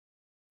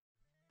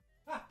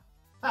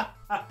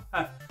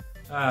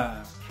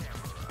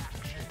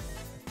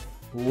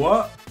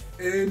What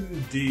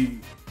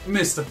indeed?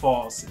 Mr.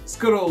 Forces,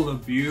 good old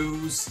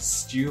abused,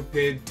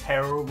 stupid,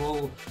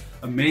 terrible,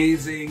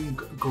 amazing,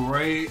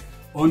 great,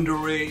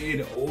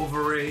 underrated,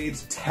 overrated,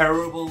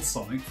 terrible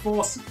Sonic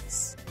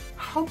Forces.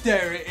 How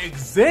dare it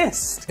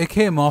exist? It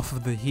came off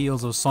of the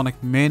heels of Sonic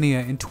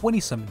Mania in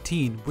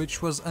 2017,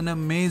 which was an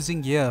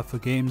amazing year for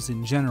games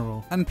in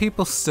general, and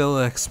people still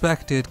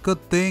expected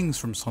good things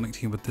from Sonic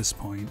Team at this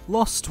point.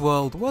 Lost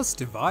World was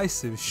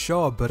divisive,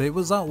 sure, but it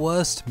was at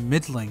worst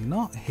middling,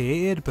 not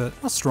hated, but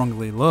not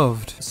strongly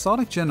loved.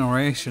 Sonic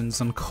Generations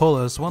and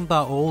Colors weren't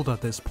that old at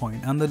this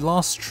point, and the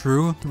last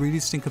true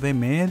 3D stinker they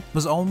made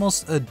was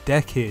almost a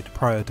decade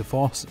prior to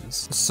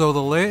Forces. So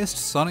the latest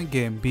Sonic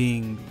game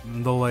being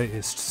the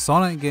latest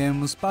Sonic game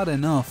was bad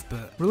enough,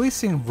 but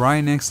releasing right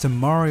next to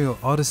Mario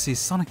Odyssey,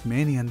 Sonic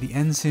Mania and the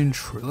N.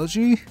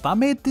 Trilogy? That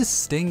made this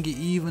sting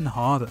even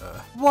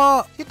harder.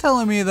 What? You're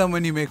telling me that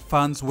when you make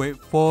fans wait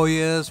 4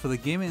 years for the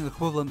gaming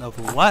equivalent of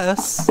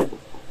less,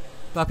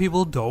 that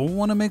people don't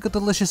want to make a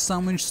delicious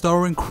sandwich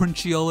storing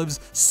crunchy olives,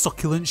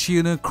 succulent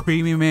tuna,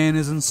 creamy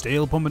mayonnaise and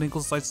stale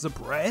pumpernickel slices of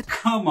bread?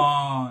 Come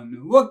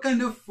on, what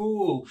kind of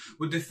fool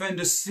would defend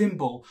a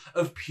symbol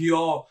of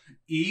pure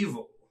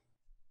evil?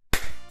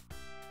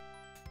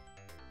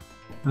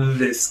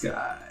 This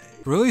guy.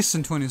 Released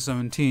in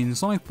 2017,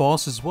 Sonic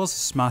Forces was a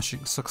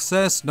smashing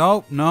success.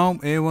 No,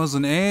 it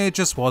wasn't. It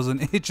just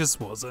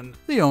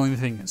wasn't. The only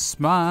thing it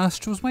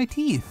smashed was my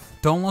teeth.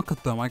 Don't look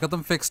at them, I got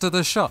them fixed at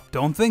the shop.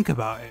 Don't think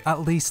about it.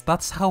 At least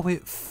that's how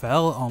it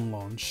felt on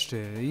launch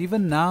day.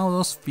 Even now,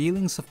 those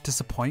feelings of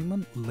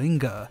disappointment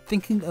linger.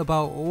 Thinking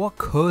about what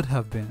could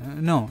have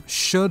been, no,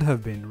 should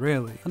have been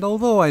really. And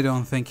although I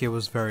don't think it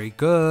was very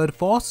good,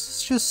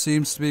 Forces just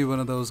seems to be one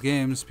of those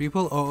games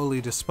people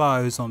utterly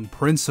despise on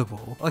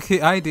principle. Like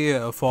the idea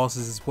of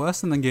Forces is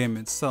worse than the game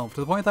itself, to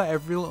the point that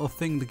every little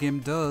thing the game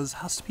does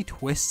has to be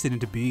twisted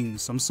into being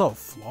some sort of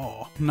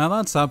flaw. Now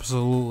that's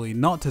absolutely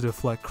not to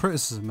deflect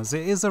criticism, as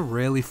it is a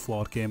really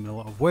flawed game in a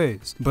lot of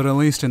ways, but at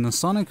least in the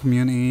Sonic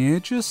community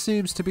it just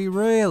seems to be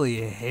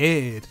really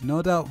hated,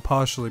 no doubt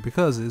partially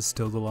because it's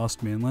still the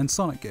last mainline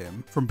Sonic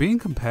game. From being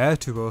compared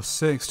to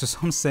 06 to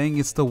some saying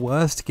it's the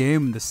worst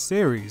game in the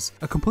series,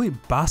 a complete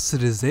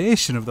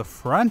bastardization of the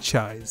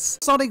franchise.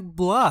 Sonic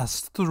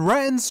Blast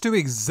threatens to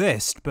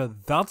exist,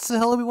 but that's the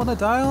hill we want to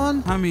die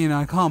on? I mean,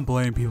 I can't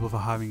blame people for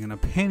having an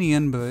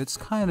opinion, but it's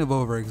kind of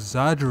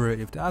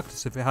over-exaggerated to act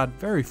as if it had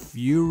very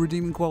few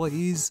redeeming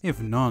qualities,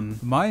 if none.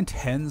 My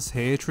intense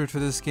hatred for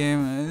this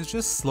game has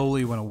just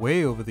slowly went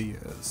away over the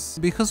years,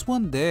 because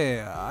one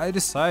day I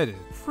decided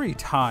free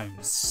time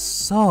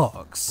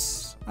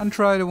sucks and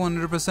tried to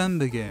 100%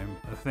 the game.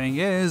 The thing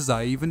is,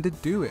 I even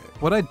did do it.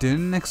 What I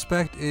didn't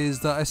expect is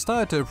that I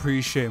started to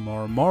appreciate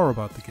more and more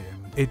about the game.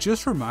 It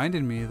just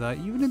reminded me that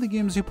even in the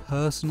games you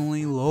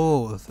personally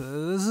loathe,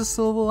 there's a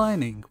silver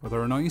lining, whether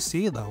or not you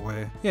see it that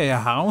way. Yeah, your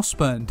house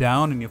burnt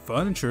down and your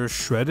furniture is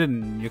shredded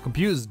and your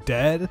computer's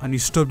dead and you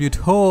stubbed your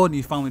toe and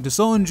your family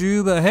disowned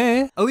you, but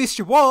hey, at least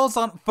your walls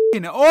aren't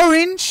f***ing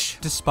orange!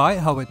 Despite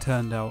how it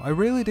turned out, I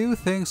really do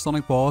think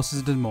Sonic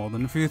Forces did more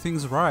than a few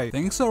things right.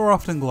 Things that are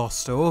often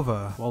glossed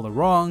over, while the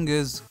wrong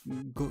is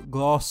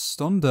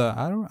glossed under.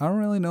 I don't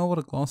really know what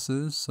a gloss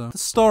is, so. The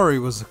story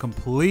was a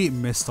complete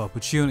missed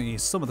opportunity.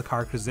 Some of the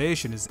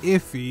characterization is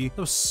iffy.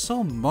 There was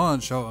so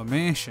much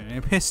automation.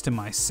 It pissed in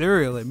my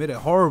cereal. It made it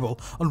horrible,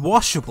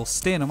 unwashable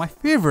stain on my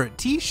favorite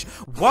t-shirt.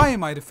 Why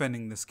am I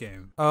defending this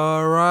game?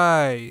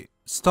 Alright,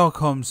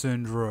 Stockholm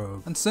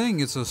Syndrome. And saying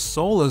it's a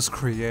soulless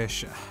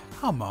creation.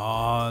 Come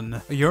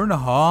on. A year and a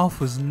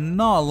half was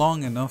not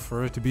long enough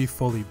for it to be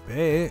fully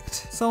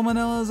baked.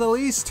 Salmonella's at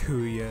least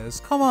 2 years.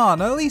 Come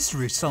on, at least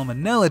reach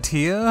Salmonella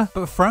tier.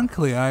 But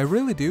frankly, I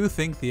really do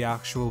think the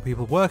actual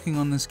people working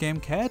on this game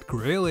cared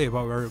greatly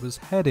about where it was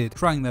headed,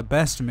 trying their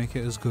best to make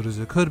it as good as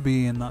it could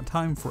be in that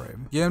time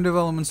frame. Game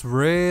development's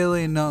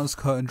really not as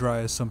cut and dry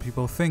as some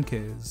people think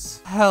it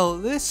is. Hell,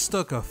 this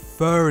stuck a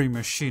furry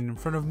machine in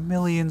front of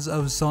millions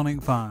of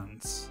Sonic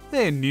fans.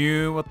 They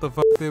knew what the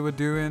fuck they were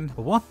doing.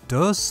 But what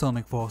does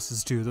Sonic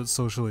Forces do that's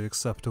socially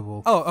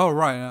acceptable? Oh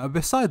right,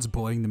 besides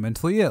bullying the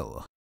mentally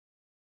ill.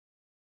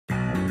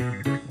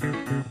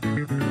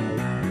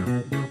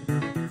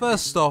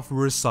 First off,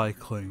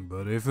 recycling,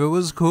 but if it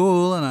was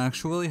cool and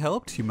actually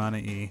helped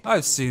humanity.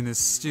 I've seen this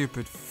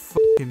stupid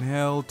fucking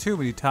hill too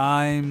many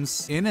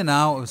times. In and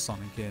out of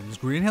Sonic games,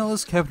 Green Hill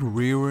has kept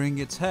rearing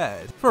its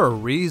head. For a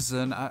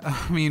reason.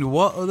 I mean,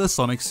 what other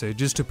Sonic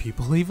stages do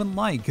people even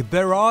like?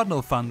 There are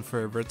no fan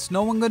favorites,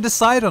 no one can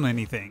decide on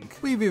anything.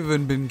 We've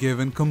even been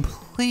given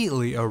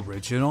completely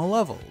original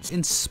levels,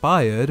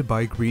 inspired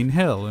by Green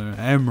Hill,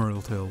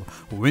 Emerald Hill,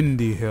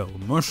 Windy Hill,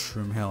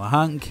 Mushroom Hill,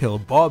 Hank Hill,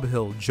 Bob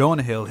Hill,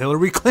 Jonah Hill,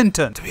 Hillary Clinton.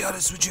 To be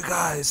honest with you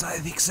guys, I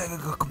think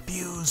Sega got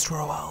confused for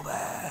a while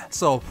there.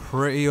 It's all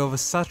pretty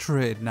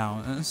oversaturated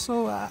now,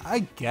 so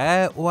I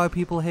get why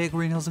people hate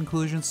Green Hill's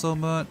inclusion so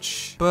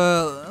much.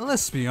 But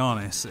let's be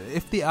honest,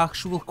 if the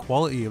actual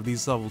quality of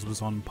these levels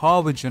was on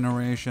par with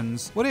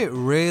Generations, would it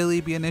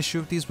really be an issue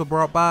if these were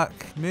brought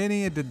back?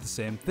 Mania did the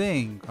same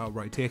thing,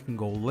 outright taking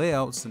old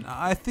layouts, and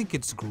I think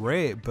it's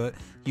great, but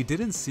you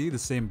didn't see the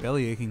same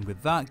belly aching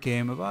with that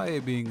game about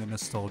it being a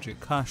nostalgic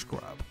cash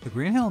grab. The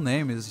Green Hill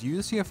name is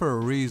used here for a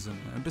reason,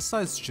 and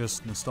besides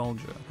just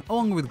nostalgia.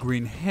 Along with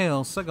Green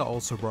Hill, Sega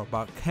also brought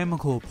back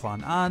Chemical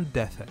Plant and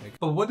Death Egg.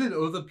 But what did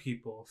other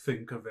people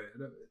think of it?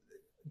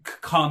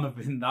 Can't have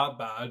been that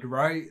bad,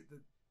 right?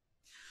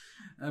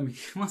 I mean,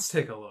 let's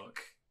take a look.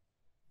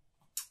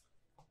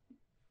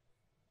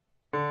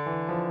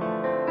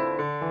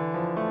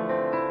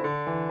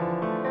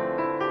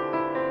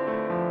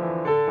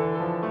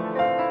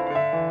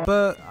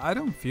 But I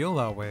don't feel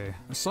that way.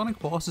 Sonic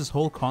Force's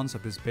whole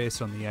concept is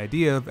based on the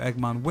idea of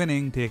Eggman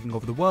winning, taking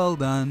over the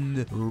world,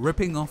 and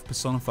ripping off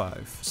Persona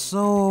 5.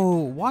 So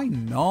why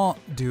not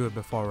do it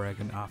before Egg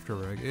and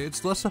after Egg?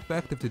 It's less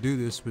effective to do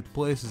this with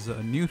places that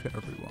are new to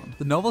everyone.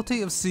 The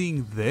novelty of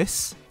seeing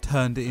this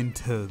turned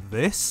into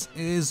this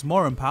is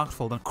more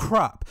impactful than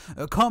crap.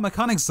 Car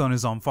Mechanics Zone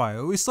is on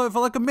fire. We saw it for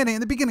like a minute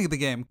in the beginning of the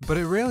game. But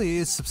it really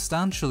is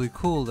substantially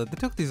cool that they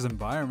took these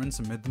environments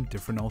and made them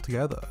different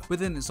altogether,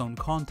 within its own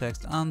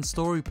context and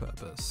story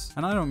purpose.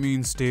 And I don't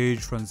mean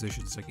stage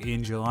transitions like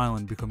Angel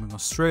Island becoming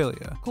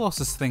Australia.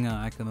 Closest thing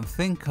I can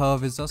think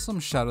of is that some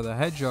Shadow the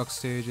Hedgehog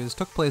stages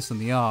took place in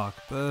the Ark,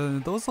 but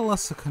those are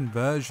less a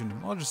conversion,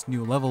 more just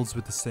new levels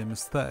with the same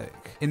aesthetic.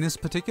 In this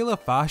particular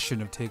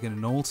fashion of taking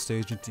an old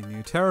stage into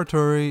new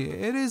territory,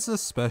 it is a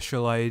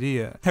special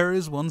idea. There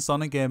is one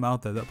Sonic game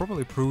out there that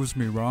probably proves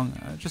me wrong,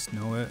 I just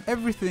know it.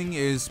 Everything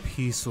is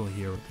peaceful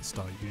here at the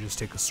start. You just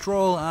take a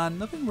stroll and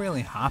nothing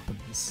really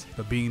happens.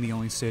 But being the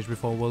only stage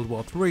before World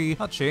War III,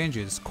 that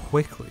changes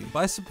quickly.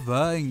 By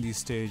subverting these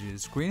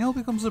stages, Green Hill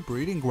becomes a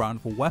breeding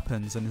ground for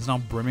weapons and is now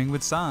brimming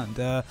with sand.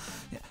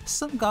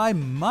 Some guy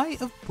might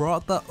have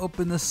brought that up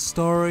in the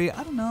story,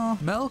 I don't know.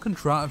 Metal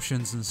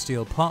contraptions and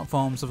steel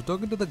platforms have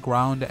dug into the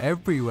ground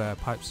everywhere.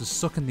 Pipes are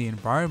sucking the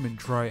environment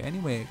dry any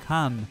way it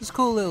can. There's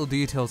cool little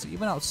details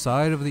even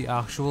outside of the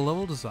actual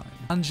level design.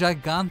 And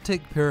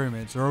gigantic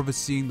pyramids are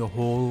overseeing the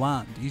whole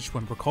land, each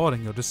one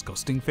recording your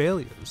disgusting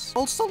failures.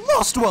 Also,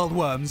 Lost World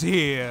Worms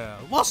here!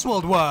 Lost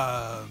World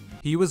Worm!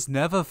 He was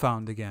never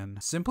found again.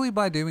 Simply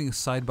by doing a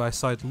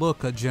side-by-side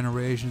look at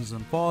Generations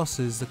and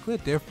Forces, the clear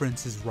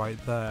difference is right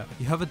there.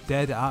 You have a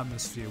dead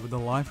atmosphere with the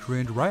life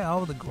drained right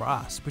out of the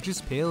grass, which is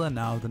paler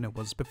now than it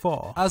was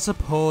before, as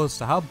opposed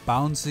to how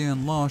bouncy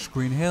and lush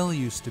Green Hill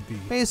used to be.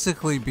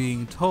 Basically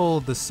being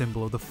told the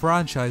symbol of the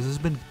franchise has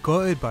been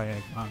gutted by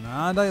Eggman,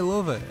 and I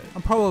love it.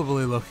 I'm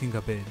probably looking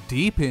a bit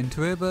deep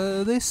into it,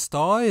 but they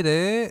started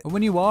it.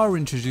 When you are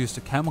introduced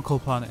to Chemical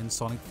Planet in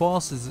Sonic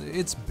Forces,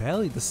 it's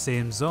barely the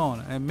same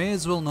zone, and may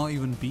as well not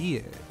even be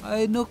it. I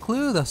had no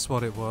clue that's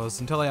what it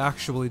was until I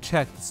actually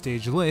checked the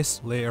stage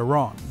list later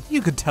on.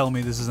 You could tell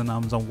me this is an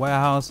Amazon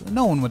warehouse,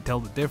 no one would tell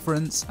the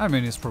difference. I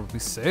mean, it's probably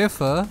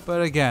safer,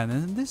 but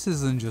again, this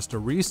isn't just a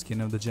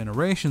reskin of the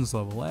Generations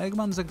level.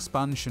 Eggman's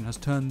expansion has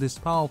turned this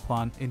power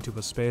plant into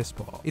a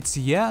spaceport. It's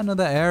yet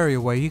another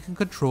area where you can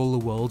control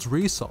the world's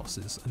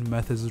resources and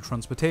methods of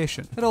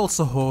transportation. It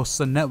also hosts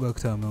a network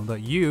terminal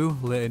that you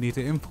later need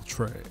to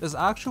infiltrate. There's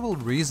actual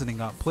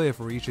reasoning at play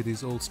for each of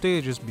these old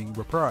stages being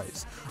reprised,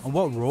 and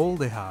what role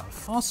they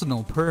have.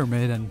 Arsenal,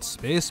 Pyramid, and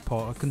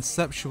Spaceport are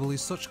conceptually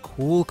such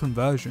cool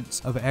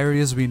conversions of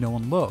areas we know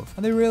and love,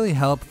 and they really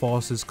help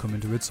Forces come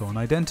into its own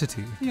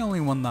identity. The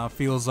only one that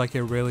feels like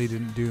it really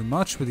didn't do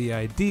much with the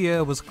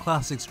idea was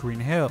Classics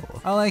Green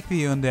Hill. I like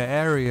the under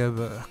area,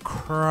 but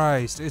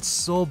Christ, it's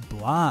so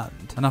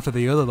bland. And after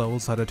the other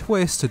levels had a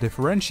twist to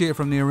differentiate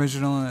from the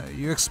original,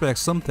 you expect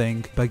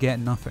something, but get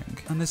nothing.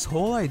 And this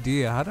whole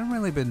idea hadn't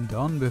really been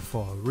done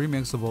before.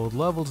 Remakes of old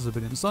levels have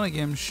been in Sonic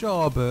games,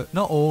 sure, but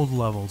not old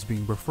levels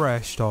being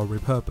refreshed or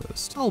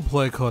repurposed. I'll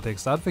play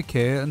Cortex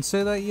Advocate and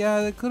say that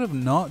yeah, they could have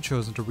not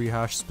chosen to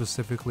rehash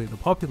specifically the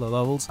popular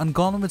levels and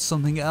gone with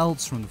something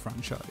else from the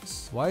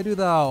franchise. Why do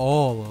that at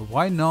all?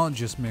 Why not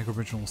just make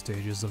original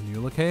stages of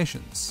new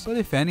locations? But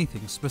if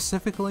anything,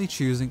 specifically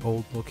choosing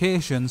old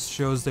locations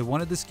shows they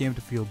wanted this game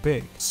to feel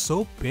big.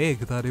 So big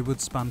that it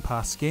would span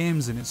past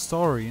games in its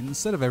story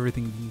instead of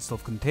everything being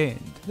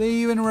self-contained. They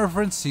even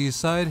reference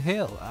Seaside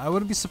Hill. I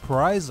wouldn't be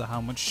surprised at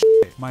how much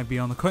shit might be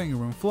on the cutting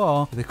room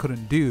floor that they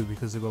couldn't do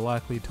because they were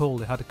likely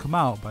told it had to come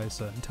out by a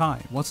certain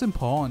time. What's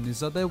important is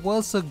that there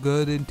was a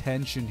good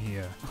intention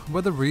here,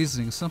 where the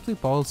reasoning simply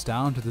boils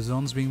down to the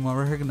zones being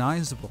more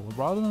recognizable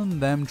rather than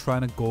them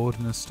trying to go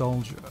to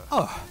nostalgia.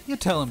 Oh, you're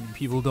telling me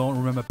people don't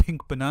remember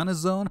Pink Banana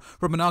Zone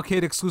from an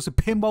arcade exclusive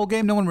pinball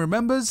game no one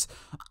remembers?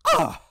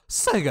 Ah,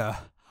 Sega,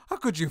 how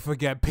could you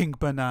forget Pink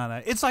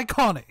Banana? It's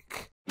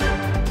iconic!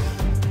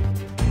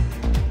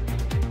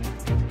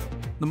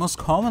 The most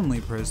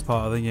commonly praised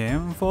part of the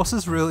game,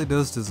 Forces really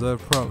does deserve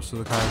props for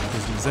the character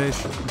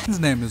customization. His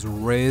name is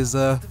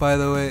Razor, by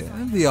the way.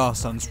 The R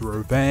stands for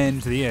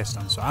Revenge, the A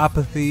stands for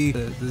Apathy,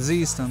 the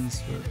Z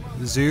stands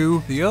for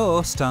Zoo, the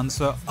O stands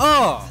for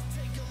Oh!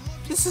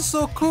 This is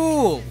so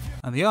cool!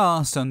 And the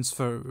R stands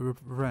for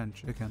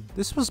Revenge again.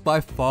 This was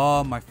by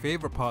far my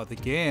favourite part of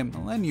the game,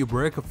 letting you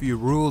break a few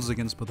rules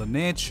against Mother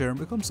Nature and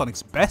become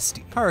Sonic's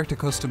bestie. Character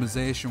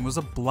customization was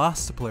a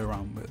blast to play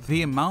around with.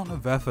 The amount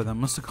of effort that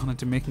must have gone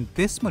into making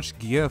this much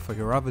gear for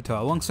your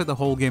avatar, alongside the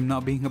whole game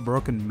not being a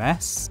broken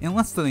mess, in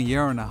less than a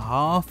year and a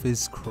half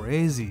is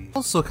crazy.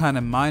 Also kind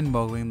of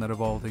mind-boggling that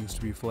of all things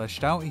to be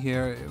fleshed out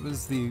here, it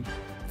was the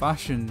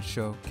fashion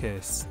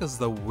showcase. Because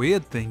the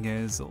weird thing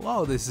is, a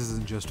lot of this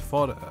isn't just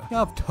fodder. You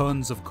have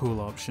tons of cool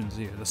options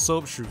here. The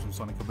soap shoes from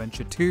Sonic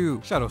Adventure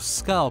 2, Shadow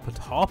Scalp, a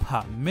top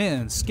hat,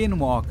 mitten,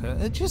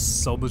 skinwalker,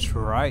 just so much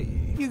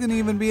variety. You can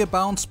even be a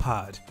bounce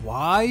pad.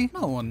 Why?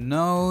 No one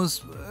knows,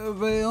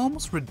 but it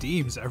almost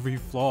redeems every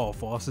flaw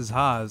Forces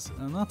has,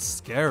 and that's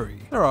scary.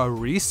 There are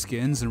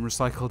reskins and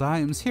recycled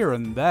items here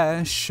and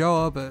there,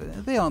 sure,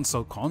 but they aren't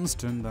so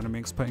constant that it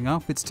makes putting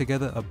outfits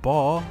together a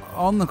bore.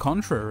 On the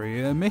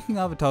contrary, making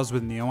avatars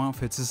with Neo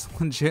outfits is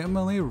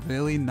legitimately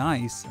really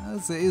nice,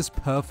 as it is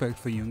perfect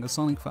for younger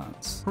Sonic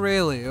fans.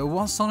 Really,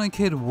 what Sonic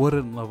kid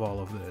wouldn't love all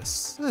of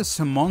this? This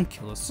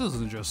homunculus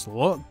doesn't just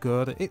look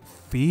good, it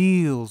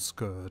feels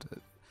good.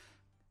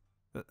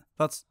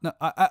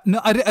 I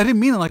didn't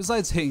mean it like.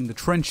 Besides hitting the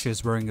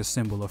trenches wearing a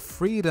symbol of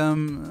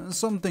freedom,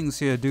 some things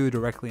here do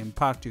directly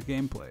impact your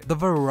gameplay. The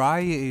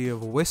variety of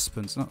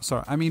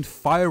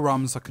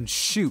firearms that can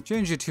shoot,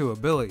 change your two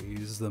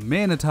abilities, the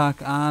main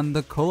attack and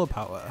the color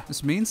power.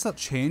 This means that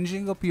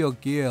changing up your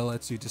gear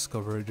lets you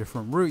discover a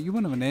different route you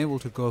wouldn't have been able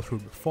to go through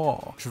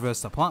before, traverse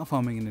the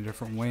platforming in a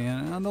different way,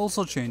 and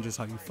also changes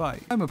how you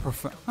fight. I'm a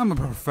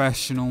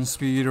professional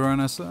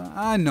speedrunner, so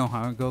I know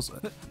how it goes.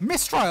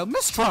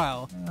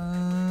 Mistrial!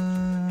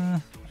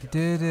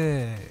 Did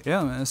it.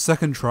 Yeah, man,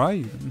 second try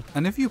even.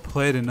 And if you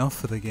played enough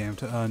for the game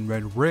to earn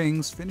red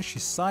rings, finish your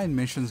side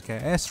missions,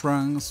 get S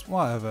ranks,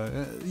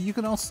 whatever, you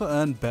can also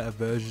earn better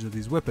versions of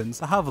these weapons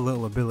that have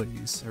little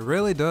abilities. It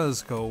really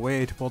does go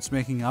away towards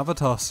making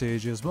avatar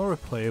stages more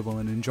replayable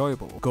and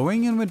enjoyable.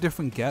 Going in with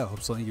different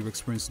get-ups letting you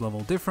experience the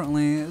level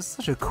differently is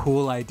such a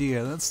cool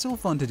idea that's still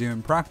fun to do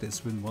in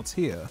practice with what's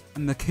here.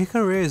 And the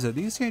kicker is that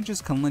these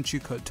changes can let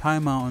you cut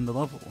time out on the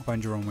level,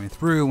 find your own way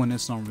through when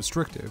it's not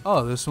restrictive.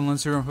 Oh, this one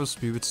lets you run for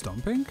speed with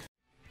stomping?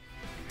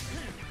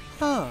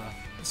 Huh.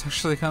 It's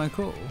actually kind of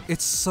cool.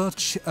 It's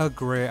such a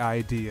great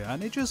idea,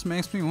 and it just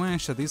makes me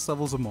wish that these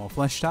levels are more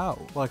fleshed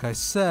out. Like I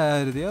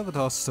said, the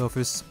avatar stuff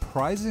is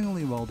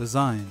surprisingly well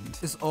designed.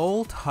 This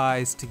all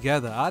ties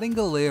together, adding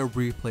a layer of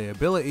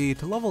replayability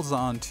to levels that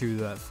aren't too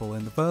that full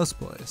in the first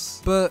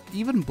place. But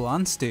even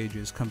bland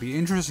stages can be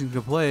interesting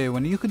to play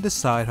when you can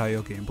decide how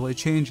your gameplay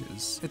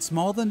changes. It's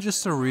more than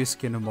just a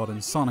reskin of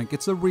modern Sonic,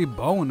 it's a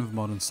rebone of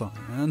modern Sonic,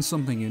 and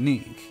something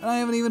unique. And I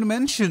haven't even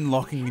mentioned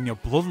locking in your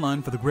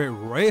bloodline for the Great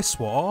Race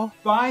War.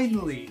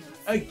 Finally,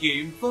 a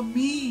game for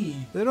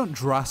me! They don't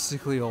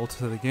drastically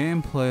alter the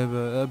gameplay,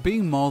 but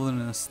being more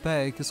than an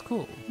aesthetic is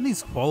cool. And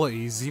these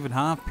qualities even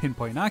have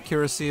pinpoint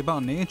accuracy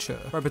about nature.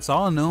 Rabbits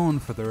are known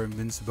for their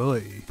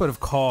invincibility. But of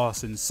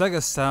course, in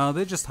Sega style,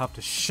 they just have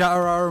to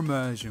shatter our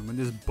immersion with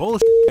this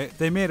bullshit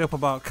they made up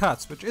about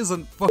cats, which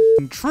isn't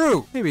fucking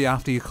true. Maybe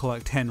after you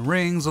collect 10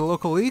 rings, a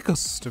local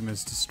ecosystem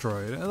is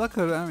destroyed. That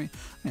could,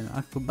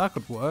 that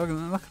could work,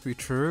 and that could be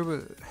true,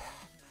 but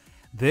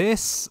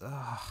this,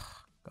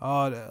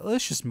 God,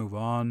 let's just move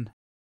on.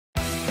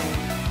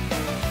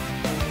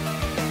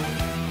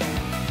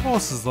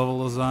 Forces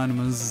level design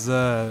was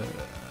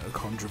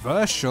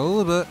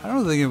controversial, but I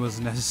don't think it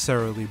was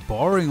necessarily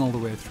boring all the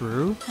way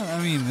through.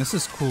 I mean, this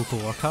is cool to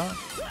look at.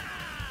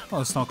 Well,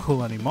 it's not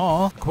cool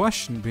anymore. The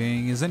question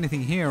being, is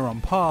anything here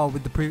on par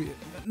with the previous?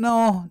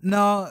 No,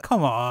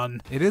 come on.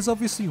 It is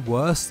obviously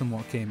worse than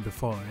what came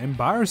before,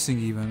 embarrassing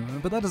even,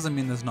 but that doesn't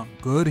mean there's not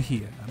good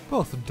here.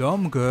 Both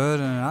dumb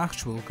good and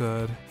actual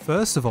good.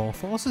 First of all,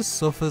 Forces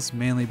suffers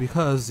mainly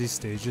because these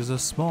stages are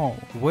small.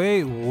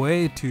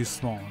 Way too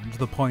small, and to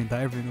the point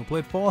that everyone who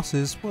played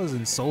Forces was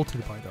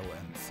insulted by their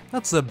length.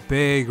 That's a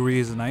big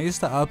reason I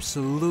used to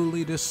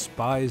absolutely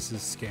despise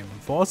this game,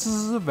 and Forces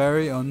is a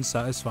very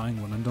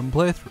unsatisfying one and done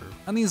playthrough.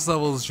 And these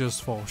levels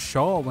just fall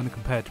short when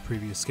compared to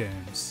previous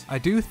games. I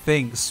do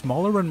think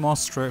smaller and more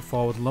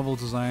straightforward level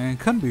design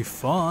can be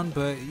fun,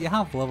 but you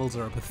have levels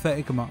that are a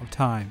pathetic amount of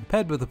time,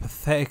 paired with a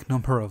pathetic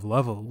number of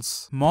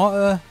levels.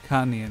 Mortar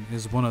Canyon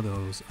is one of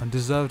those, and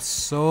deserved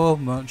so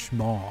much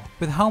more.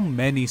 With how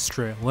many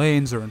straight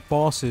lanes are in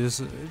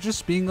Forces,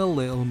 just being a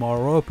little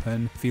more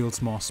open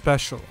feels more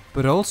special.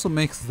 But it also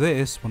makes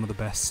this one of the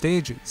best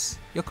stages.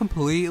 You're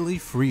completely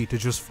free to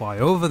just fly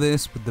over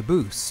this with the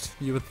boost.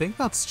 You would think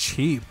that's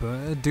cheap,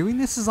 but doing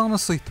this is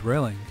honestly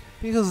thrilling.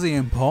 because the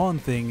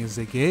important thing is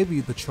they gave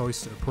you the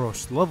choice to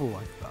approach the level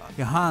like that.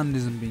 Your hand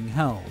isn't being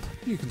held.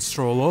 You can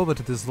stroll over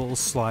to this little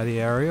slidey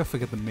area,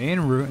 forget the main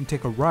route and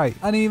take a right,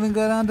 and even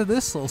go down to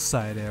this little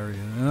side area,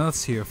 and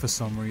that's here for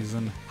some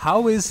reason.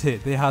 How is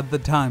it they had the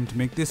time to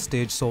make this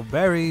stage so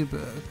varied,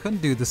 but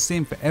couldn't do the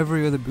same for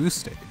every other boost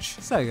stage?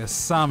 Sega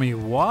Sammy,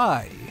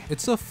 why?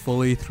 It's a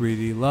fully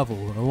 3D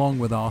level, along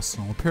with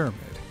Arsenal Pyramid.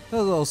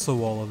 There's also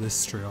all of this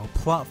straight up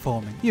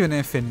platforming, even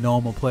if in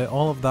normal play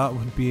all of that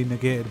would be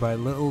negated by a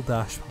little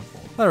dash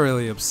puzzle. That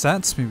really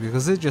upsets me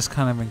because it just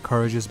kind of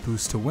encourages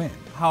Boost to win.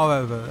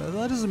 However,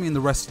 that doesn't mean the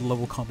rest of the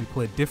level can't be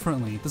played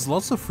differently. There's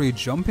lots of free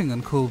jumping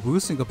and cool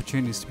boosting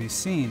opportunities to be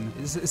seen.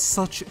 It's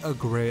such a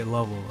great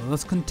level,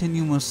 that's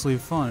continuously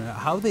fun.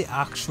 How the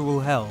actual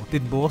hell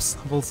did boss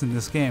levels in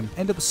this game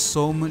end up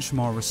so much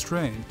more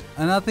restrained?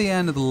 And at the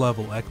end of the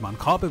level, Eggman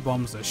carpet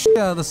bombs the shit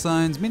out of the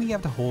signs, meaning you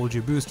have to hold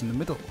your boost in the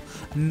middle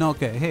and not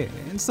get hit,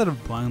 instead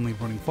of blindly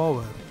running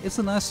forward. It's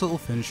a nice little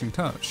finishing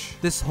touch.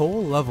 This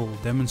whole level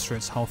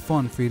demonstrates how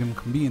fun freedom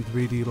can be in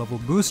 3D level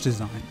boost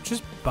design. It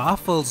just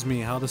baffles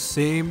me how the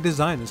same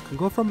designers can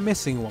go from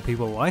missing what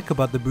people like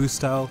about the boost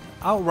style,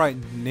 outright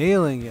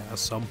nailing it at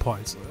some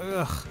points.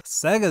 Ugh,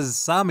 Sega's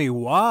Sammy,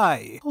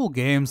 why? The whole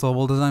game's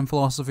level design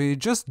philosophy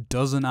just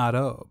doesn't add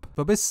up.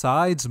 But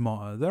besides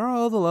Mortar, there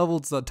are other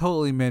levels that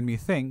totally made me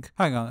think,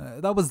 hang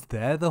on, that was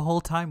there the whole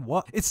time?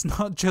 What? It's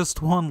not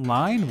just one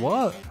line?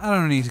 What? I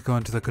don't need to go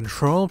into the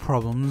control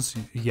problems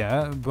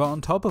yet, but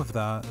on top of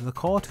that, the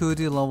core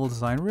 2D level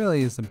design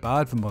really isn't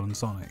bad for modern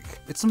Sonic.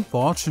 It's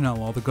unfortunate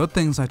all the good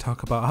things I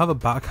talk about have a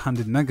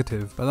backhanded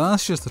negative, but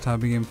that's just the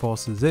type of game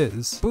Forces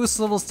is. Boost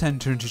levels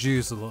tend to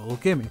introduce a little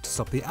gimmick to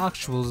stop the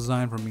actual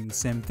design from being the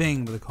same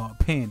thing with a core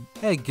paint.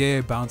 Egg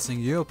gear bouncing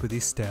you up with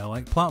these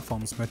stair-like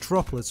platforms,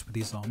 Metropolis with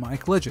these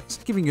automatic ledges,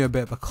 giving you a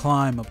bit of a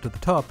climb up to the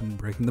top and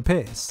breaking the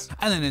pace.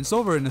 And then it's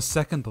over in a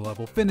second, the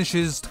level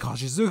finishes,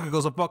 Takashi Iizuka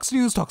goes on Fox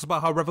News, talks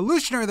about how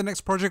revolutionary the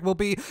next project will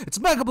be, it's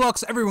Mega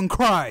Bloks, everyone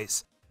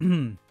cries!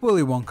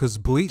 Willy Wonka's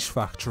Bleach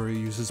Factory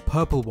uses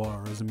purple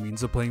water as a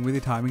means of playing with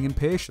your timing and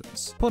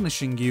patience,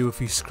 punishing you if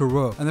you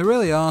screw up. And there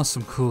really are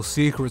some cool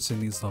secrets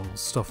in these levels,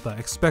 stuff that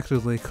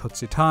expectedly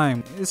cuts your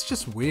time. It's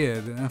just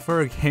weird, and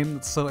for a game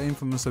that's so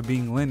infamous for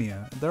being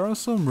linear, there are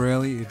some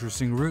really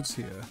interesting routes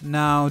here.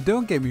 Now,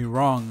 don't get me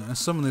wrong,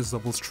 some of these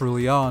levels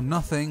truly are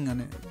nothing,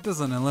 and it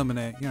doesn't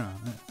eliminate,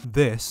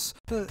 this,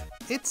 but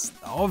it's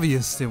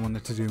obvious they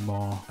wanted to do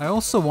more. I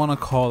also want to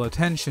call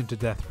attention to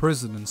Death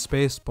Prison and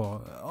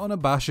Spaceport,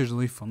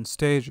 unabashedly fun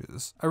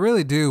stages. I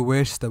really do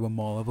wish there were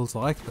more levels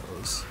like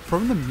those.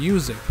 From the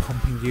music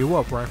pumping you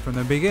up right from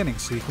the beginning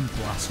so you can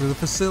blast through the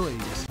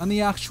facilities, and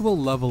the actual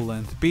level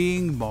length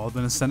being more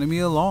than a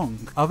centimeter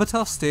long.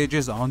 Avatar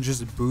stages aren't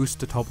just a boost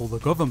to topple the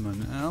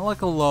government,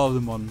 like a lot of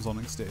the modern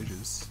Sonic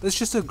stages. There's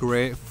just a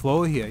great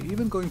flow here,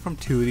 even going from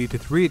 2D to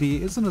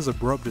 3D isn't as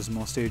abrupt as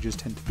most stages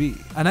tend to be.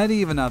 And I'd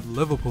even add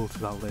Liverpool to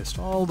that list,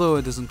 although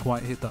it doesn't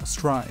quite hit that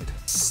stride.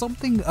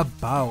 Something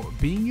about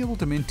being able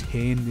to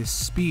maintain this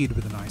speed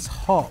with a nice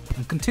hop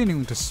and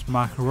continuing to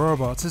smack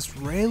robots is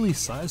really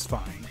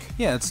satisfying.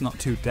 Yeah, it's not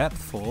too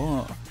depthful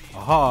or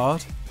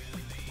hard,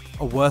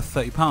 are worth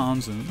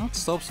 £30, and that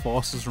stops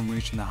Forces from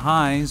reaching the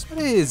highs, but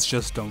it is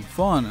just dumb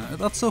fun.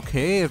 That's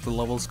okay if the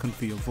levels can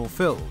feel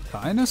fulfilled.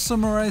 Kinda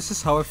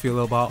summarizes how I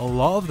feel about a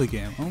lot of the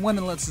game and when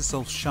it lets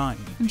itself shine.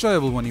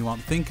 Enjoyable when you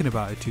aren't thinking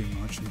about it too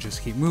much and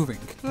just keep moving.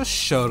 Just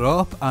shut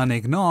up and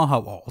ignore how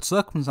all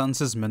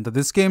circumstances meant that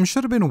this game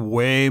should have been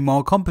way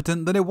more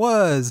competent than it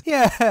was.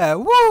 Yeah,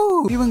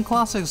 woo! Even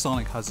classic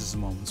Sonic has its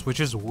moments, which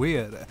is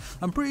weird.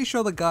 I'm pretty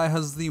sure the guy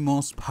has the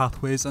most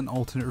pathways and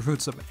alternate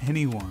routes of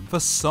anyone. For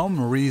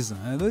some reason,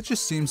 there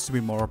just seems to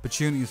be more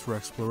opportunities for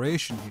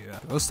exploration here.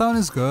 Ghost Town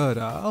is good,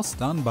 I'll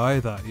stand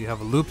by that. You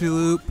have a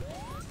loop-de-loop.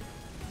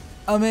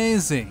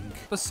 Amazing.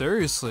 But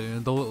seriously,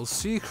 the little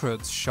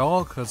secrets,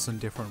 shortcuts and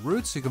different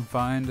routes you can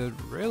find are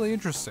really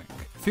interesting.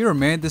 If you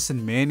remade this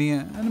in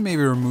Mania and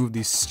maybe removed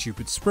these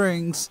stupid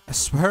springs, I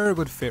swear it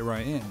would fit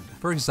right in.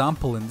 For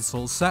example, in this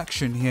little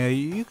section here,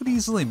 you could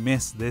easily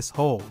miss this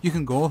hole you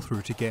can go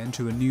through to get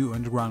into a new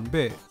underground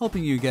bit,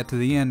 helping you get to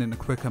the end in a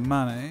quicker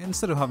manner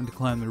instead of having to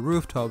climb the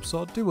rooftops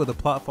or do other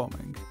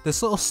platforming.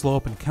 This little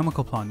slope and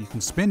chemical plant you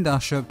can spin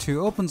dash up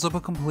to opens up a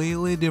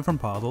completely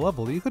different part of the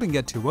level you couldn't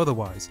get to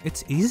otherwise.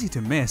 It's easy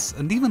to miss,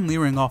 and even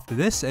leering off to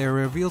this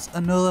area reveals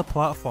another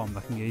platform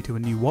that can get you to a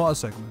new water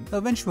segment that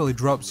eventually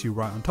drops you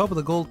right on top of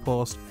the gold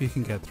post if you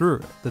can get through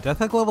it. The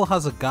Death Egg level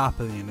has a gap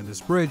at the end of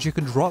this bridge you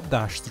can drop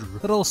dash through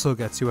that also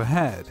gets you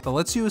ahead, that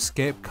lets you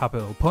escape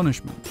capital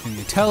punishment. And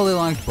you tell they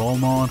liked ball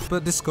mode,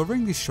 but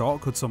discovering these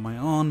shortcuts on my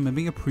own made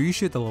me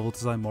appreciate the level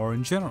design more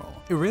in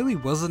general. It really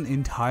wasn't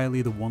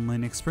entirely the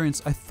one-lane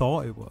experience I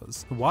thought it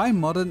was. Why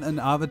Modern and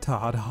Avatar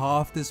had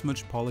half this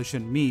much polish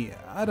in me,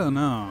 I don't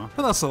know.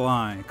 But that's a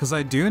lie, because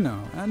I do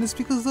know, and it's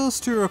because those does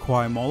too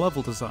require more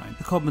level design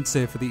to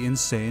compensate for the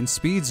insane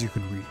speeds you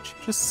can reach.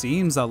 It just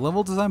seems that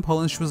level design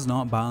polish was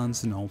not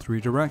balanced in all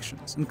three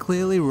directions, and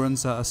clearly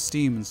runs out of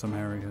steam in some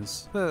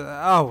areas. But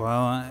oh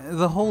well,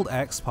 the whole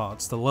X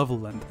parts, the level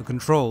length, the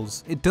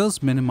controls, it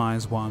does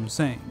minimize what I'm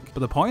saying. But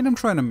the point I'm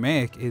trying to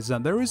make is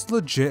that there is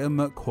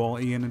legitimate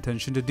quality and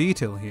attention to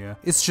detail here.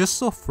 It's just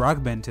so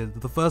fragmented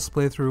that the first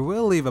playthrough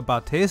will leave a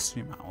bad taste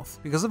in your mouth,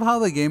 because of how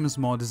the game is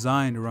more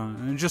designed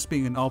around just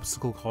being an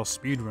obstacle course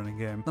speedrunning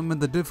game than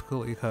with the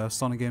difficulty curve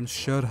Sonic games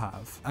should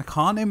have. I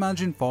can't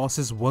imagine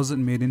Forces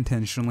wasn't made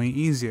intentionally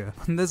easier,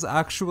 and there's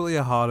actually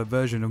a harder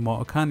version of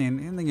Mortar Canyon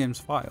in the game's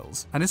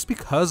files, and it's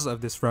because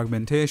of this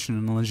fragmentation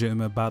and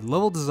legitimate bad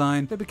level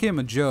design that became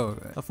a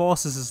joke. The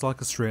Forces is like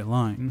a straight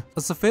line.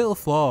 As the fatal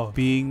flaw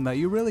being that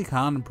you really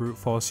can brute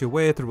force your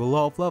way through a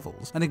lot of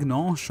levels and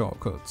ignore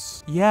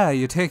shortcuts. Yeah,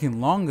 you're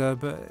taking longer,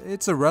 but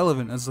it's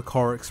irrelevant as the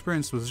core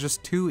experience was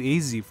just too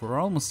easy for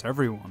almost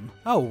everyone.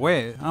 Oh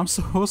wait, I'm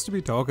supposed to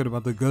be talking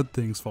about the good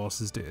things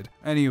Forces did.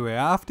 Anyway,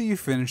 after you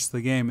finish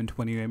the game in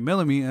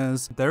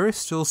 28mm, there is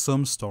still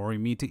some story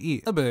meat to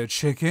eat. A bit of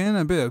chicken,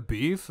 a bit of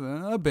beef,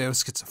 a bit of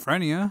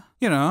schizophrenia,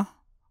 you know,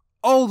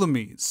 all the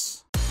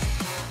meats.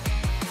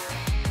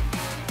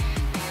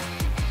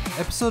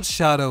 Episode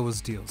Shadow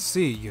was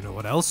DLC. You know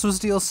what else was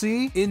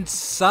DLC?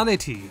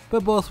 Insanity.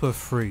 But both were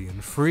free,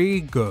 and free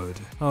good.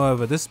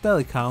 However, this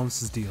barely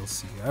counts as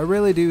DLC. I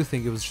really do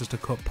think it was just a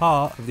cut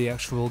part of the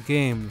actual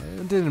game.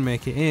 It didn't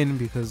make it in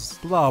because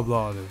blah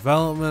blah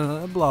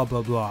development, blah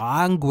blah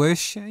blah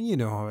anguish, you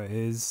know how it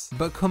is.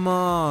 But come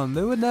on,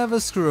 they would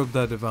never screw up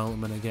their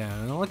development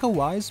again. Like a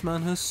wise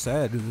man has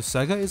said,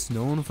 Sega is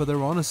known for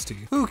their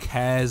honesty. Who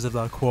cares if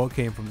that quote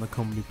came from the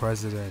company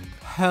president?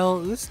 Hell,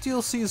 this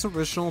DLC's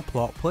original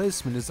plot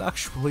placement is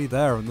actually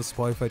there on the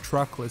Spotify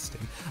track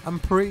listing. I'm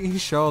pretty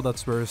sure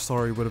that's where a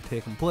story would have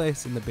taken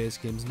place in the base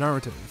game's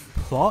narrative.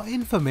 Plot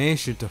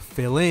information to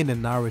fill in a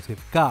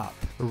narrative gap,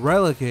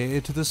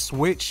 relegated to the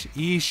Switch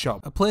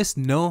eShop, a place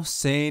no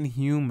sane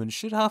human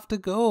should have to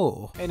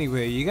go.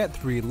 Anyway, you get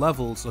 3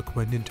 levels, a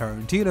Quentin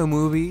Tarantino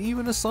movie,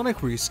 even a Sonic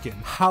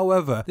reskin.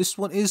 However, this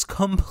one is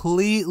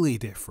completely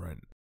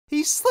different.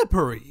 He's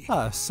slippery.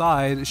 That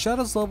aside,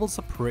 Shadow's levels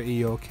are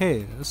pretty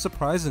okay,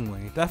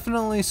 surprisingly.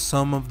 Definitely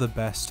some of the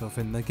best stuff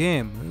in the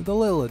game. The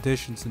little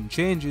additions and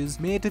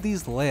changes made to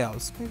these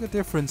layouts make a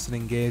difference in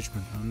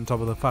engagement. On top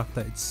of the fact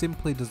that it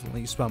simply doesn't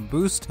let you spam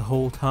boost the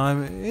whole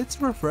time,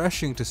 it's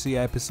refreshing to see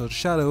Episode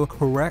Shadow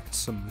correct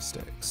some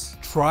mistakes.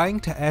 Trying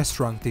to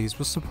S-rank these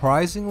was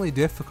surprisingly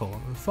difficult,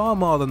 far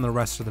more than the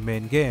rest of the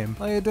main game.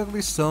 Like, it took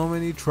me so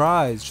many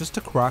tries just to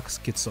crack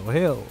Schizo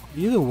Hill.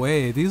 Either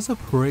way, these are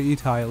pretty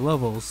tight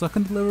levels that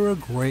can deliver a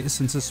great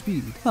sense of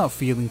speed without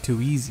feeling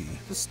too easy.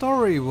 The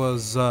story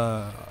was,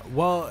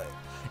 well,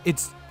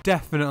 it's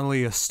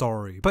definitely a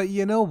story. But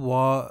you know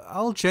what?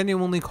 I'll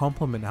genuinely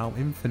compliment how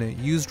Infinite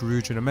used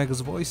Rouge and Omega's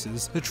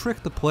voices to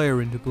trick the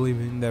player into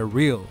believing they're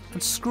real.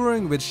 And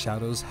screwing with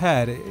Shadow's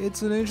head,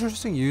 it's an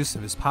interesting use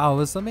of his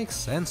powers that makes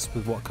sense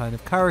with what kind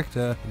of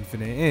character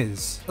Infinite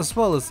is. As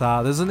well as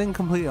that, there's an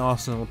incomplete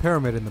arsenal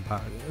pyramid in the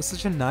back. It's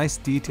such a nice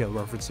detail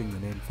referencing the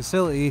named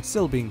facility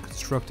still being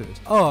constructed.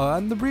 Oh,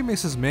 and the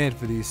remix is made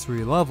for these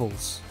 3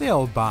 levels. They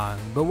all bang,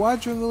 but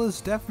Wide Jungle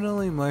is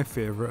definitely my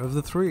favourite of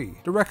the 3.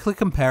 Directly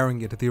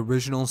comparing it to the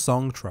original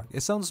song track, it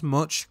sounds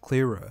much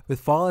clearer, with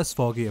far less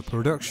foggy a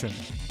production.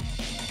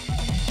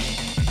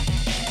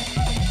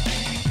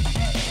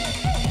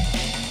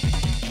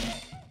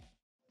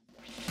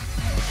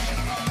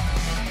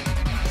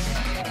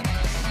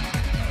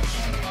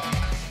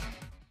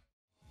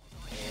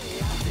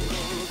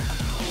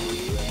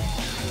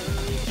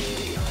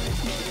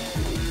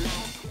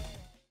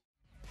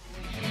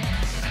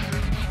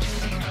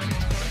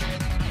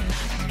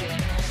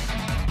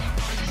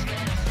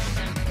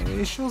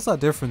 It shows that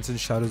difference in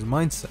Shadow's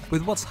mindset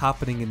with what's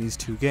happening in these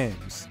 2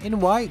 games. In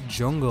White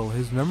Jungle,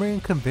 his memory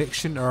and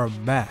conviction are a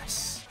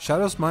mess.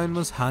 Shadow's mind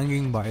was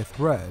hanging by a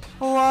thread.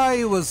 Oh,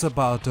 I was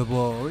about to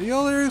blow.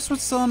 Your lyrics would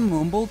sound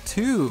mumbled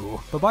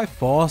too. But by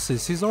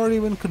Forces, he's already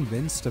been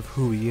convinced of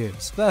who he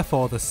is.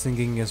 Therefore, the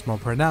singing is more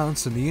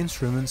pronounced and the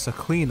instruments are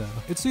cleaner.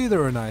 It's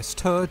either a nice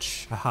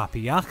touch, a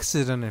happy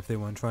accident if they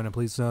weren't trying to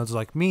please nerds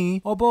like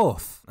me, or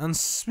both. And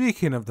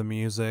speaking of the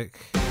music...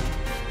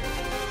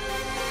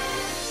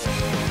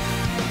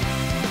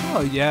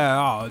 Oh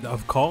yeah,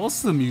 of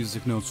course the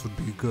music notes would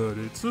be good.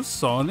 It's a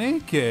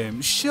Sonic game.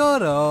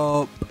 Shut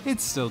up. It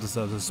still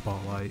deserves a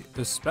spotlight.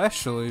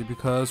 Especially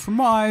because from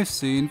what I've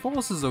seen,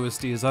 Forces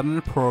OST has had an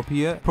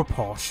appropriate,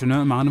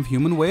 proportionate amount of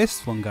human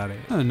waste flung at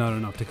it. Not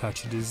enough to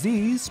catch a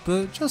disease,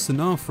 but just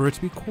enough for it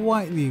to be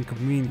quite the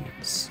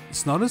inconvenience.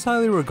 It's not as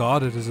highly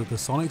regarded as the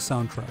Sonic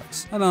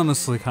soundtracks, and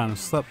honestly kind of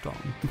slept on.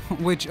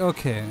 Which,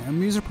 okay, a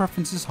music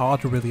preference is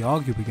hard to really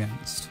argue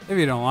against. If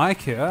you don't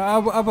like it, I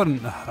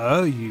wouldn't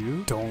hurt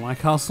you. Don't like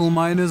Castle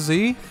Minor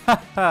Z?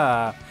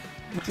 Haha.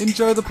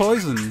 Enjoy the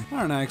poison. I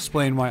don't know,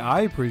 explain why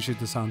I appreciate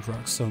the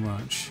soundtrack so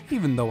much.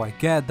 Even though I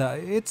get that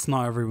it's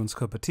not everyone's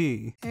cup of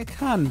tea. It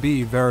can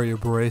be very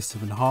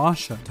abrasive and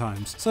harsh at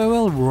times, so it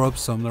will rub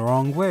some the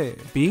wrong way,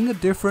 being a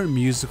different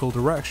musical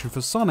direction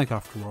for Sonic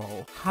after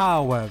all.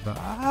 However,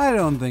 I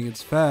don't think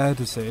it's fair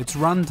to say it's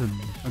random,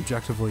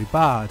 objectively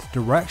bad,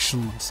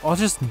 directionless, or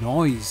just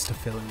noise to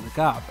fill in the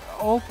gap.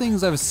 All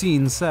things I've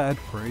seen said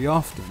pretty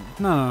often.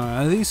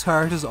 No, these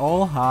characters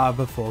all have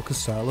a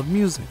focused style of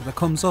music that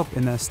comes up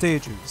in their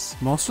stages.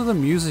 Most of the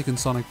music in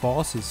Sonic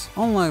Forces,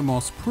 unlike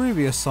most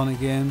previous Sonic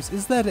games,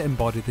 is there to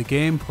embody the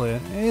gameplay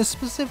and is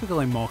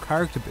specifically more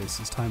character based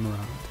this time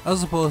around,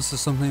 as opposed to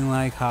something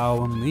like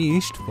how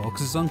Unleashed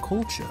focuses on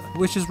culture,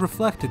 which is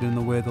reflected in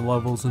the way the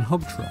levels and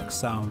hub tracks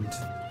sound.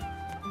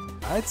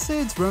 I'd say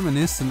it's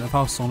reminiscent of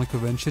how Sonic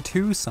Adventure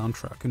 2's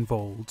soundtrack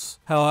unfolds.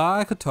 Hell,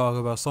 I could talk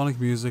about Sonic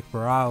music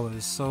for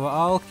hours, so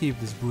I'll keep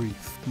this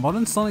brief.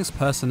 Modern Sonic's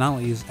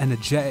personality is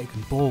energetic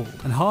and bold,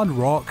 and hard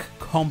rock,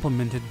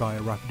 complemented by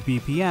a rapid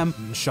BPM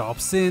and sharp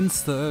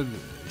synths that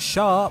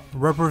sharp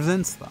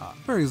represents that.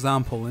 For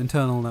example,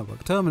 Internal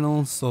Network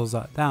Terminal slows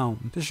that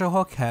down to show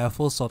how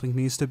careful Sonic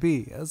needs to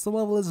be, as the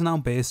level is now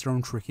based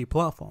around tricky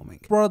platforming,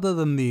 rather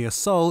than the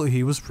assault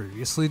he was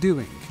previously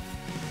doing.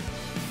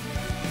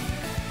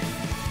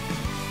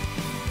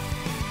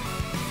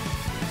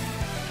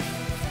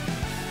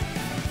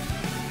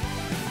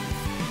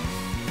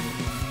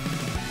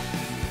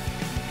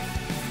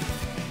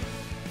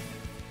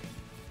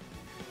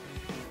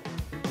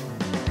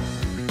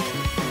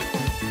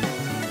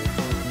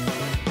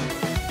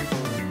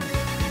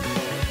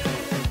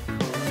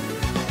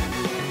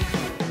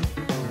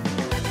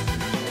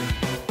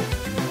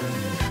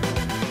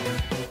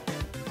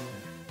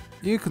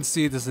 You can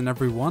see this in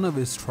every one of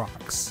his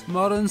tracks.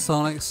 Modern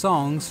Sonic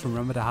songs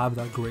remember to have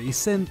that grey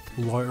synth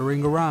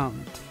loitering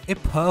around.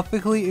 It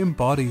perfectly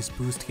embodies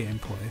boost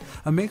gameplay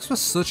and makes for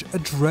such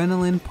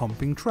adrenaline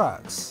pumping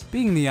tracks.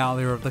 Being the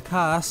outlier of the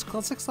cast,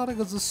 classic Sonic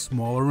has a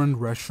smaller and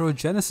retro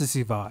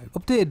Genesis-y vibe,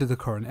 updated to the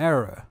current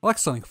era. Like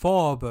Sonic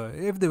 4, but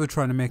if they were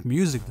trying to make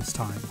music this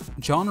time.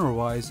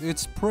 Genre-wise,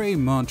 it's pretty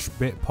much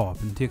bit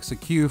pop and takes a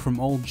cue from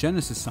old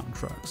Genesis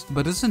soundtracks,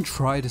 but doesn't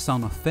try to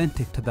sound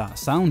authentic to that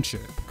sound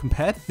chip.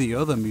 Compared to the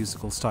other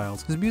musical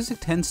styles, his music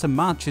tends to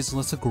match his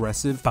less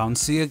aggressive,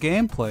 bouncier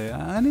gameplay,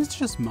 and it's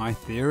just my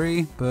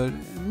theory, but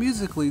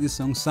musically the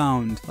songs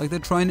sound like they're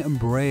trying to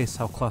embrace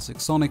how classic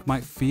Sonic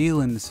might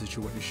feel in the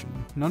situation.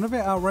 None of it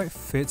outright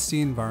fits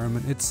the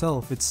environment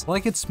itself, it's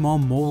like it's more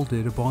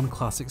molded upon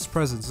classic's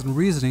presence and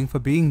reasoning for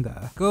being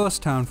there.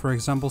 Ghost Town, for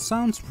example,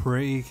 sounds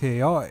pretty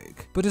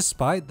chaotic, but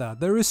despite that,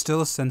 there is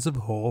still a sense of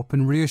hope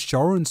and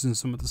reassurance in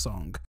some of the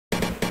song.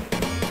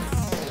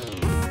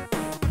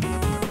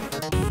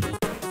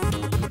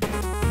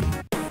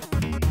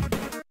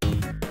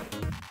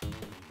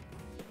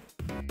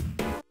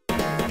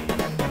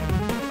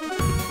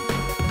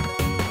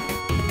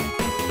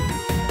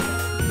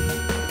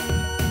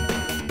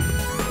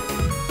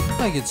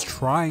 Like it's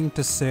trying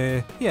to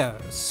say, yeah,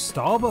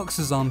 Starbucks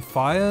is on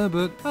fire,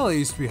 but at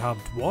least we have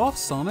Dwarf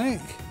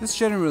Sonic. This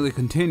generally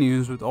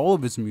continues with all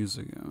of his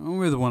music,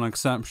 with one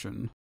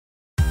exception.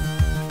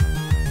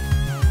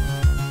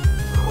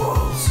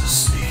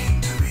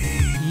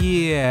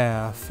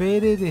 Yeah,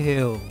 Faded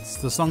Hills,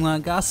 the song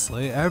that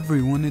gaslit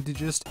everyone into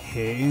just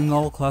hating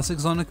all classic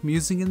Sonic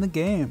music in the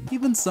game.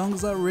 Even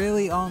songs that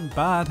really aren't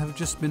bad have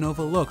just been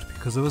overlooked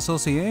because of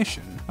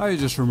association. I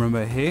just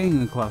remember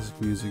hating the classic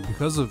music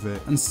because of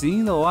it, and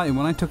seeing the light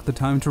when I took the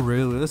time to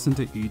really listen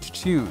to each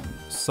tune.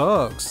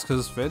 Sucks,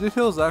 because Faded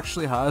Hills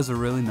actually has a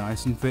really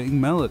nice and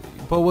fitting melody,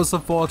 but was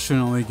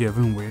unfortunately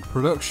given weird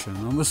production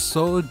and was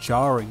so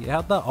jarring it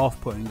had that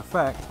off-putting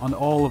effect on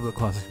all of the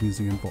classic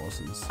music in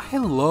Forces. I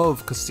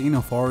love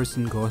Casino Forest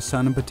and Ghost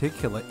Town in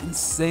particular,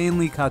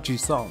 insanely catchy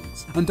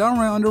songs, and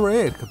downright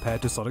underrated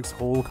compared to Sonic's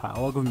whole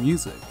catalogue of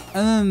music.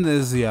 And then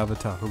there's the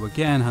Avatar, who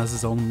again has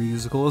his own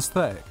musical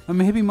aesthetic, and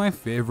maybe my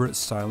favourite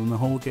style in the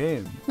whole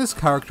game. This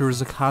character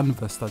is a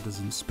canvas that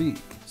doesn't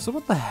speak, so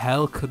what the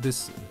hell could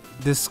this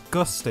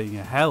disgusting,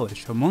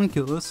 hellish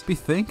homunculus be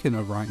thinking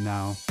of right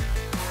now?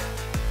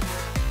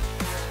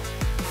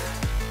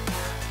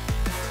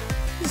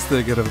 He's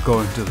thinking of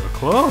going to the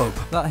club.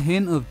 That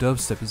hint of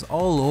dubstep is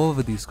all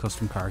over these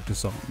custom character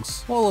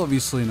songs, while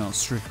obviously not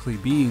strictly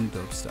being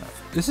dubstep.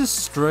 This is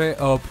straight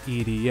up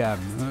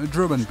EDM,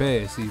 drum and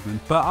bass even,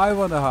 but I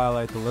want to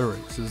highlight the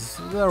lyrics as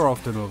they're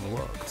often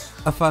overlooked.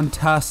 A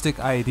fantastic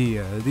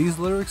idea, these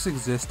lyrics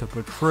exist to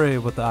portray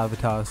what the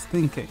Avatar is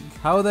thinking,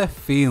 how they're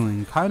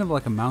feeling, kind of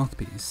like a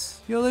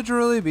mouthpiece. You're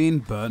literally being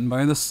burnt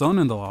by the sun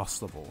in the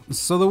last level,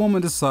 so the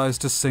woman decides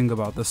to sing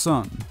about the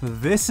sun.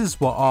 This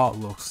is what art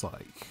looks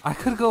like. I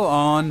could go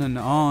on and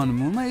on.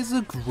 Moonlight is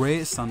a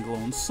great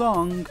standalone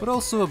song, but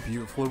also a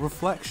beautiful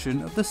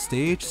reflection of the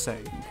stage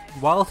setting,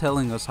 while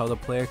telling us how the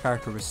player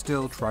character is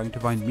still trying to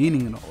find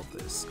meaning in all of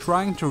this,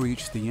 trying to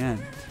reach the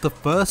end. The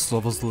first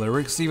level's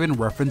lyrics even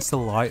reference the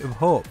light of of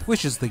Hope,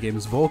 which is the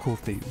game's vocal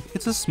theme.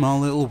 It's a small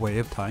little way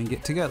of tying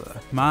it together.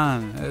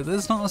 Man,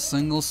 there's not a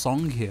single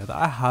song here that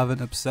I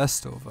haven't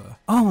obsessed over.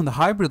 Oh, and the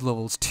hybrid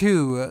levels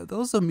too,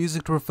 those are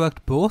music to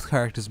reflect both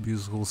characters'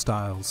 musical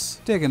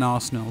styles. Take an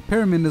Arsenal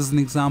Pyramid as an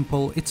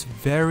example, it's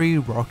very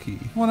rocky.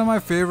 One of my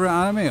favourite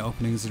anime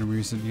openings in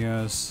recent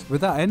years,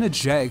 with that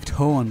energetic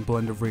tone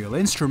blend of real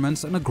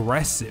instruments and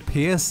aggressive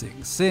piercing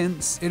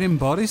synths, it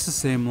embodies the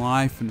same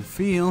life and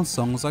feel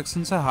songs like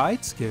Sunset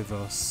Heights give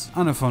us.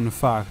 And a fun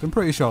fact, I'm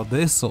pretty sure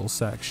this whole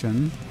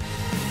section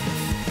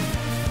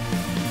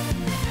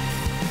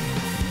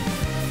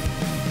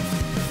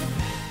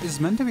is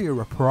meant to be a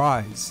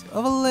reprise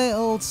of a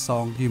little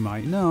song you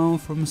might know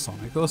from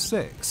Sonic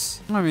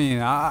 06. I mean,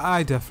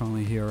 I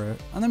definitely hear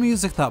it. And the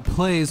music that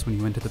plays when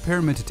you enter the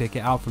pyramid to take it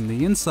out from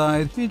the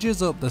inside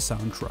edges up the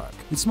soundtrack.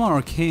 It's more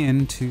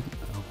akin to,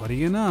 what do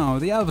you know,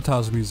 the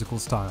Avatar's musical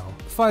style.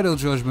 Final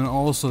Judgment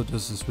also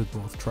does this with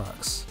both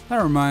tracks.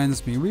 That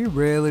reminds me, we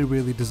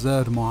really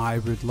deserved more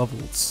hybrid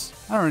levels.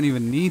 I don't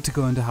even need to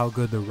go into how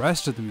good the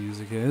rest of the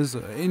music is.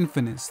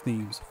 Infinite's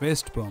themes,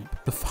 Fist Bump,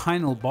 the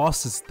final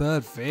boss's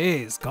third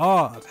phase,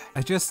 god.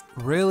 I just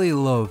really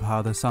love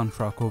how the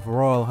soundtrack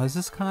overall has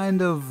this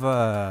kind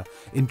of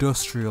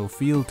industrial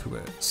feel to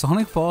it.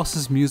 Sonic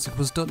Force's music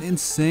was done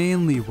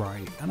insanely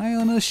right, and I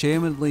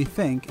unashamedly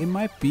think it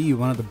might be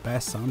one of the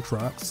best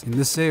soundtracks in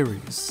the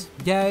series.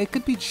 Yeah, it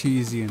could be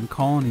cheesy and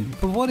corny,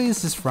 but what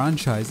is this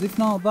franchise if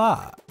not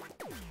that?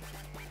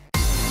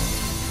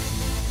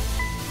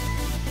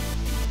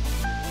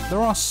 There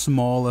are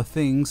smaller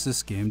things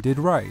this game did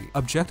right.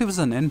 Objectives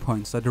and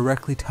endpoints that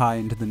directly tie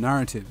into the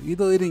narrative,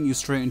 either leading you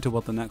straight into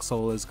what the next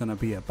level is going to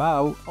be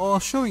about, or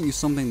showing you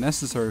something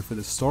necessary for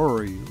the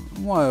story.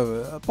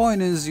 Whatever, the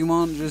point is you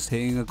aren't just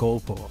hitting a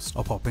goalpost,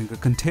 or popping a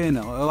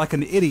container, like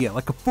an idiot,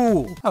 like a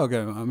fool.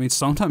 Okay, I mean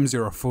sometimes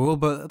you're a fool,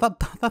 but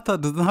that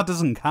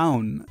doesn't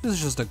count.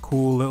 It's just a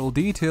cool little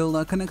detail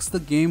that connects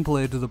the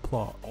gameplay to the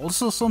plot.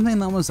 Also something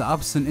that was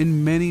absent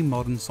in many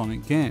modern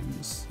Sonic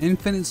games.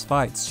 Infinite's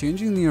fights,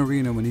 changing the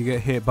arena when you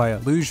get hit by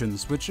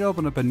illusions, which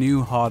open up a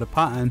new harder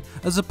pattern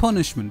as a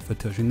punishment for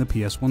touching the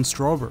PS1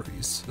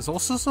 strawberries. There's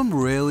also some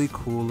really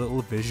cool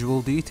little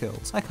visual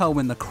details, like how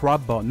when the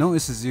crab bot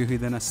notices you, he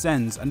then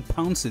ascends and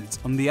pounces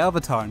on the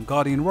Avatar in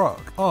Guardian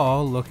Rock,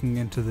 or looking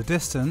into the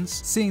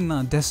distance, seeing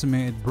that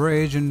decimated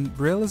bridge and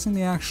realizing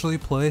they actually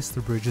placed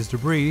the bridge's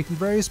debris in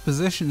various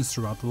positions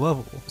throughout the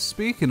level.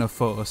 Speaking of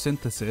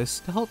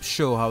photosynthesis, to help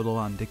show how the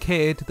land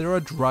decayed, there are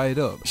dried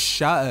up,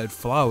 shattered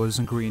flowers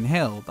on Green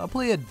Hill that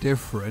play a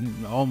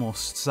different,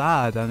 almost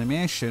sad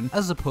animation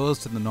as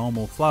opposed to the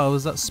normal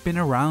flowers that spin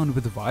around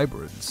with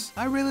vibrance.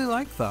 I really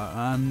like that,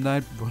 and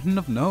I wouldn't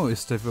have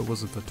noticed if it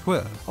wasn't for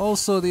Twitter.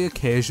 Also, the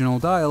occasional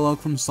dialogue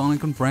from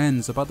Sonic and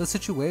friends about the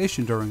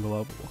situation during the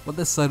level, what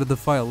this side of the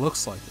file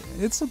looks like.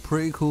 It's a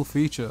pretty cool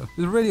feature.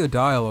 With radio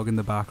dialogue in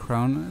the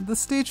background, the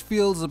stage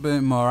feels a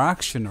bit more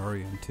action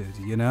oriented,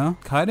 you know?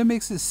 Kinda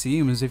makes it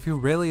seem as if you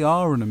really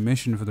are on a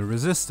mission for the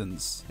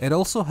Resistance. It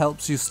also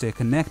helps you stay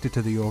connected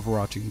to the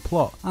overarching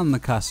plot and the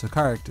cast of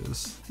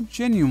characters. I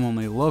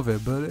genuinely love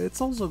it, but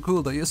it's also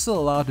cool that you're still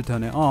allowed to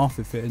turn it off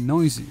if it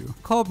annoys you,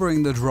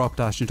 incorporating the drop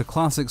dash into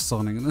classic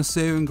Sonic and the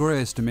saving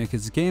grace to make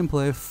its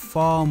gameplay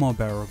far more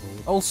bearable.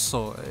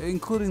 Also,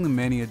 including the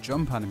Mania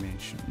jump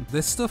animation.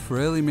 This stuff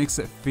really makes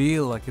it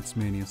feel like it's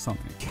Mania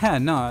Sonic. Yeah,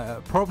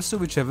 no, props to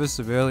whichever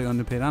severely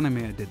underpaid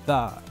animator did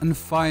that. And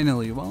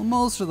finally, while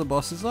most of the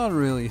bosses are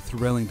really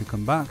thrilling to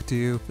come back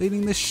to,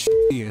 leading the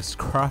shittiest,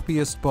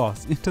 crappiest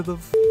boss into the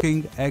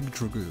fucking Egg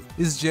Dragoon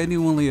is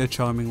genuinely a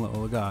charming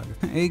little guy.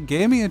 It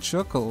gave me a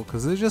chuckle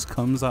because it just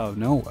comes out of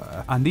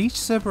nowhere, and each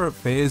separate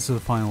phase of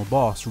the final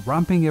boss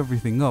ramping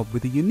everything up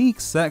with a unique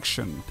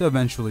section to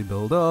eventually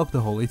build up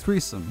the Holy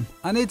Threesome.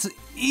 And it's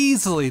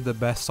easily the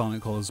best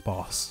Sonic Colors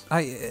boss.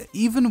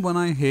 Even when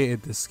I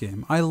hated this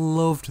game, I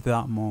loved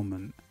that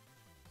moment.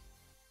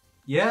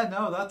 Yeah,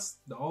 no, that's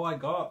all I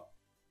got.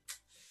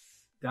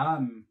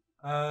 Damn.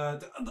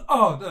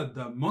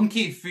 The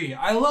monkey feet.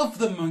 I love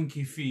the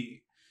monkey feet.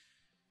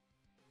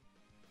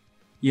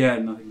 Yeah,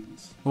 nothing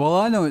else. Well,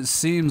 I know it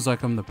seems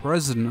like I'm the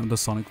president of the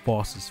Sonic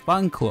Forces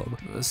fan club,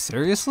 but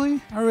seriously?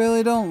 I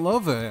really don't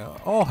love it,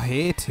 or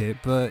hate it,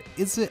 but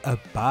is it a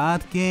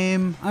bad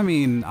game? I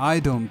mean, I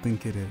don't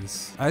think it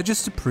is. I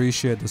just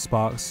appreciate the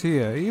sparks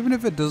here, even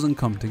if it doesn't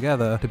come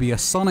together to be a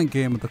Sonic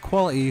game with the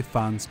quality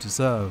fans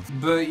deserve.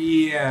 But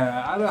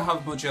yeah, I don't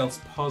have much else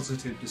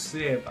positive to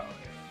say about it.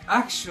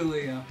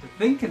 Actually, after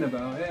thinking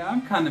about it,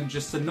 I'm kind of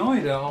just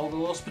annoyed at all the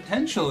lost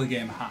potential the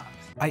game had.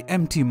 I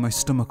empty my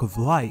stomach of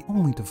light,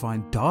 only to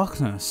find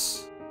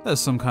darkness.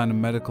 There's some kind of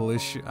medical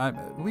issue.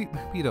 We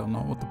don't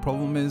know what the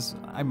problem is.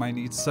 I might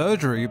need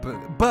surgery,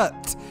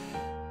 but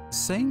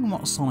saying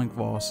what Sonic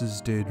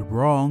Forces did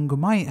wrong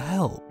might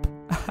help.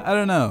 I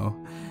don't know.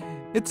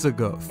 It's a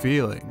gut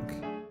feeling.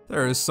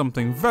 There is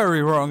something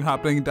very wrong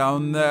happening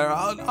down there.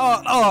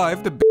 Oh, I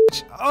have to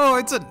bitch. Oh,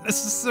 it's a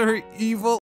necessary evil.